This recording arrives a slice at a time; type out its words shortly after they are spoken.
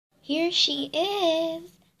Here she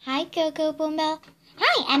is. Hi, Coco Pommel.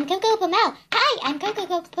 Hi, I'm Coco Pommel. Hi, I'm Coco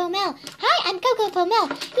Pommel. Hi, I'm Coco Pommel.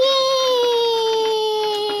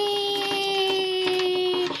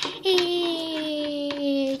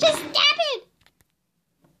 Yay! Just stab it!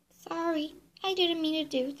 Sorry, I didn't mean to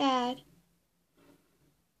do that.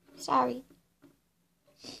 Sorry.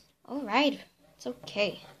 Alright, it's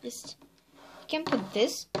okay. Just, you can put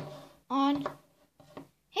this on.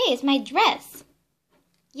 Hey, it's my dress.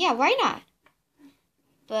 Yeah, why not?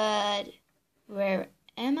 But where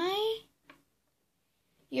am I?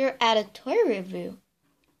 You're at a toy review.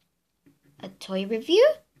 A toy review?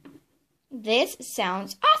 This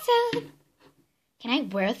sounds awesome. Can I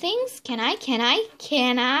wear things? Can I?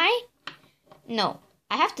 No,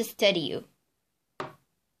 I have to study you.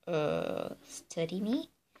 Study me?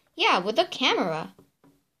 Yeah, with a camera.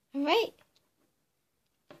 Alright.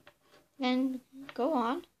 Then go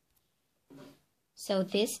on. So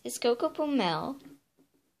this is Coco Pommel.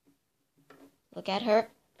 Look at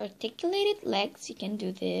her articulated legs. You can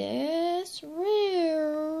do this.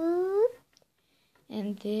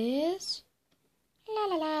 And this. La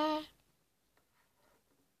la la.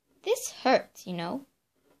 This hurts, you know.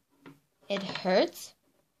 It hurts?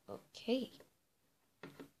 Okay.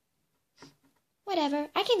 Whatever.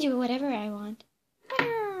 I can do whatever I want.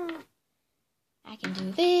 I can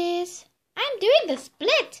do this. I'm doing the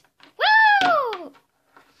split. Woo!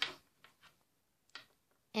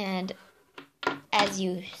 And as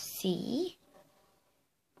you see,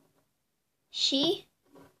 she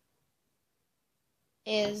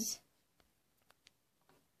is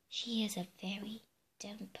a very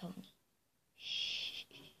dumb pony. Shh.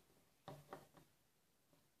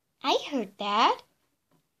 I heard that.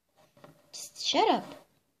 Just shut up.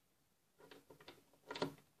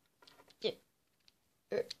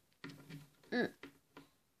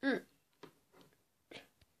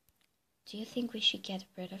 Do you think we should get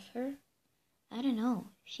rid of her? I don't know.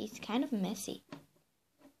 She's kind of messy.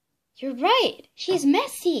 You're right. She's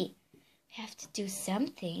messy. We have to do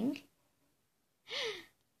something.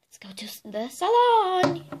 Let's go to the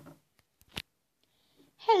salon.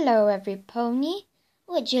 Hello, every pony.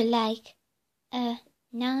 Would you like a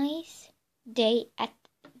nice day at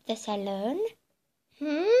the salon?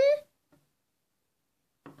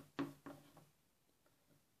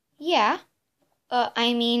 Yeah.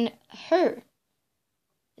 I mean her.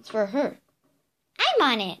 It's for her. I'm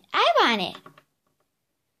on it. I want it.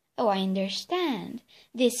 Oh, I understand.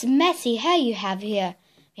 This messy hair you have here.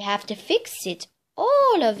 We have to fix it.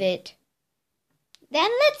 All of it.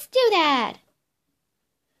 Then let's do that.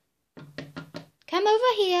 Come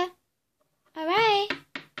over here. All right.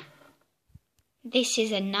 This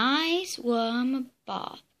is a nice warm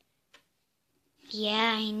bath.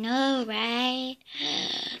 Yeah, I know, right?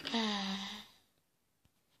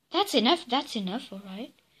 That's enough, all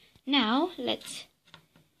right. Now, let's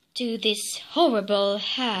do this horrible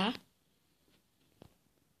hair.